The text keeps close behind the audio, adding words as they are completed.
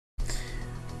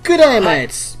Good day,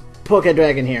 mates. Poke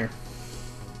Dragon here.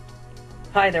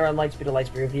 Hi there on Lightspeed of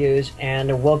Lightspeed Reviews,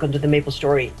 and welcome to the Maple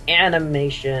Story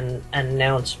animation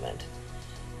announcement.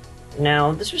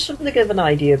 Now, this was something of an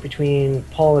idea between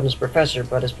Paul and his professor,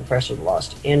 but his professor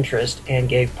lost interest and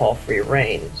gave Paul free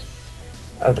reins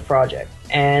of the project.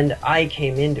 And I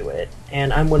came into it,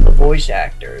 and I'm one of the voice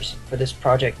actors for this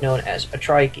project known as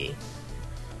Atriki.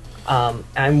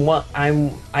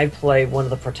 I play one of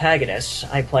the protagonists.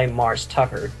 I play Mars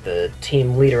Tucker, the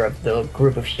team leader of the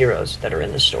group of heroes that are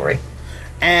in the story.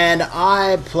 And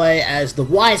I play as the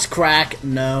wisecrack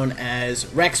known as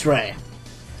Rex Ray.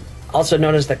 Also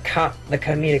known as the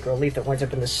comedic relief that winds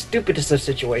up in the stupidest of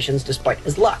situations despite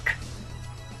his luck.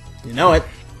 You know it.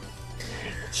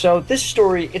 So this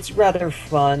story, it's rather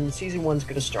fun. Season 1's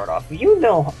going to start off. You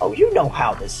know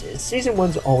how this is. Season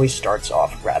 1 always starts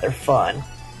off rather fun.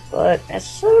 But as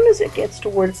soon as it gets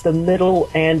towards the middle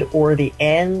and or the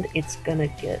end, it's going to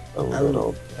get a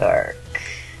little dark.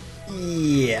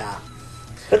 Yeah.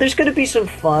 But there's going to be some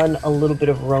fun, a little bit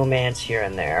of romance here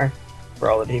and there. For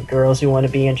all of you girls who want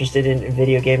to be interested in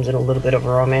video games and a little bit of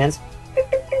romance.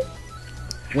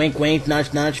 Wink, wink,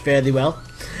 nudge, nudge, fare thee well.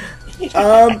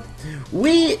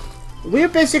 We're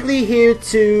basically here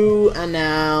to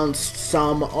announce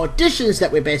some auditions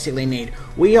that we basically need.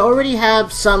 We already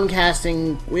have some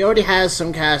casting. We already have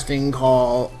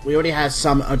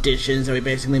some auditions that we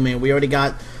basically made. We already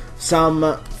got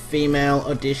some female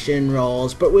audition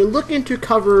roles, but we're looking to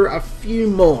cover a few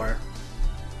more.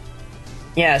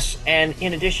 Yes, and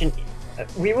in addition,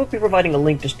 we will be providing a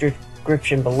link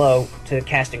description below to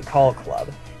Casting Call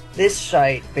Club. This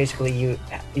site, basically, you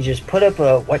just put up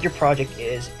what your project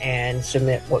is and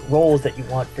submit what roles that you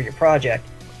want for your project,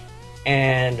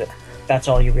 and that's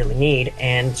all you really need.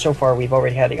 And so far, we've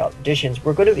already had the auditions.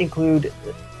 We're going to include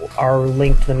our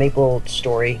link to the Maple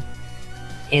Story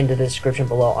in the description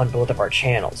below on both of our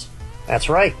channels. That's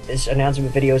right, this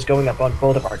announcement video is going up on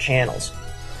both of our channels.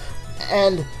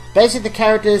 And basically the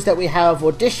characters that we have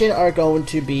audition are going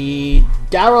to be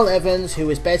Daryl Evans, who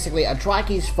is basically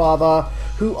Atriki's father,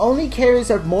 who only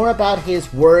cares more about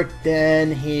his work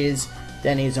than his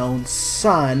own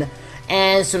son,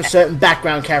 and some certain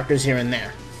background characters here and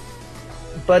there.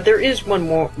 But there is one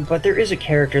more. But there is a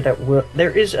character that will.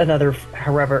 There is another,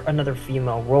 however, another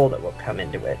female role that will come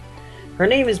into it. Her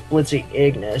name is Blitzy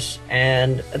Ignis,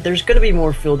 and there's going to be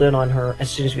more filled in on her as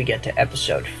soon as we get to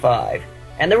episode 5.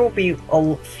 And there will be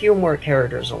a few more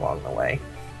characters along the way.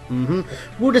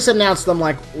 We'll just announce them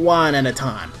like one at a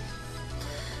time.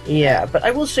 Yeah, but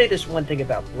I will say this one thing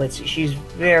about Blitzy. She's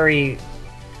very...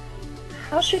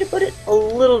 how should I put it? A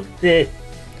little bit...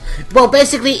 well,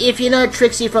 basically, if you know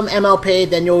Trixie from MLP,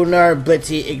 then you'll know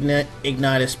Blitzy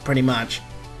Ignitus pretty much.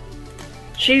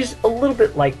 She's a little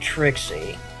bit like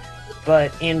Trixie,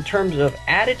 but in terms of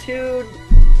attitude...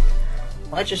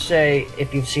 let's just say,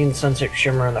 if you've seen Sunset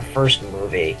Shimmer in the first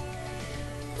movie,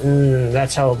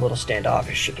 that's how a little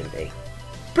standoffish she can be.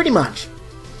 Pretty much.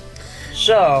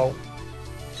 So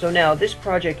now this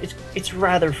project, it's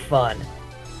rather fun.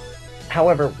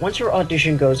 However, once your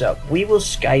audition goes up, we will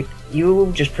Skype.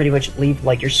 You just pretty much leave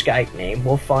like your Skype name.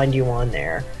 We'll find you on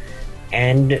there,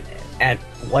 and at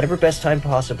whatever best time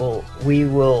possible, we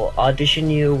will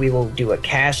audition you. We will do a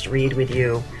cast read with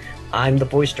you. I'm the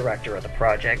voice director of the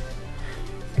project.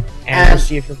 And we'll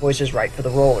see if your voice is right for the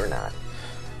role or not.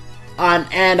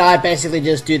 And I basically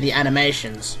just do the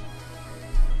animations.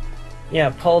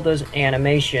 Yeah, Paul does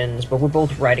animations, but we're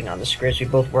both writing on the scripts. We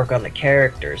both work on the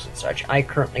characters and such. I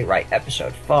currently write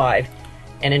episode 5,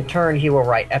 and in turn, he will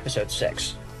write episode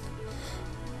 6.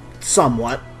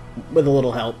 Somewhat, with a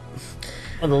little help.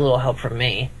 With a little help from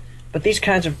me. But this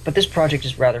project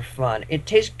is rather fun. It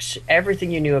takes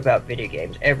everything you knew about video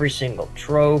games, every single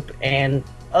trope, and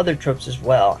other tropes as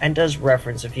well, and does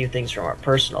reference a few things from our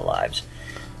personal lives,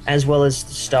 as well as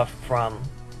stuff from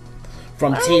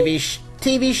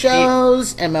TV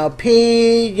shows,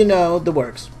 MLP, you know, the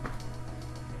works.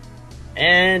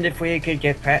 And if we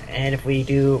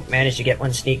do manage to get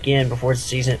one sneak in before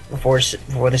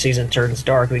the season turns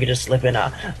dark, we could just slip in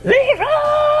a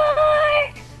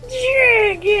Leroy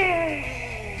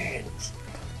Jenkins,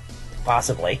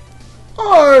 possibly.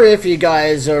 Or if you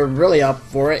guys are really up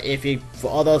for it, for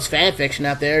all those fanfiction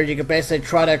out there, you could basically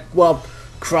try to, well,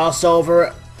 cross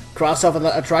over the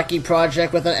Atriki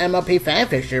project with an MLP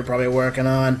fanfiction you're probably working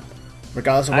on,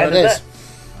 regardless of what it is.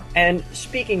 And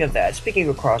speaking of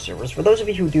crossovers, for those of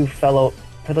you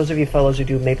fellows who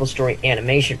do Maple Story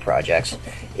animation projects,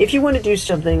 if you want to do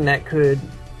something that could,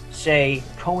 say,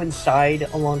 coincide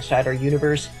alongside our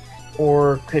universe,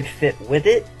 or could fit with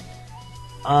it,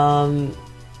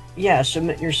 yeah,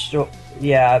 submit your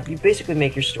Yeah, you basically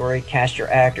make your story, cast your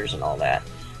actors, and all that.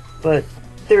 But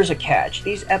there's a catch.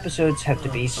 These episodes have to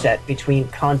be set between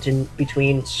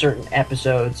certain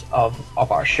episodes of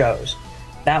our shows.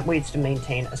 That way, it's to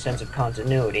maintain a sense of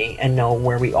continuity and know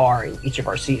where we are in each of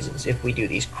our seasons if we do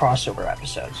these crossover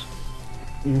episodes.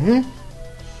 Mm-hmm.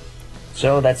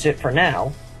 So that's it for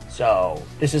now. So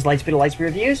this is Lightspeed of Lightspeed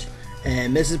Reviews,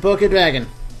 And Mrs. Poker Dragon.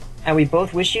 and we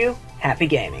both wish you happy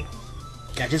gaming.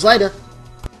 Catch us later.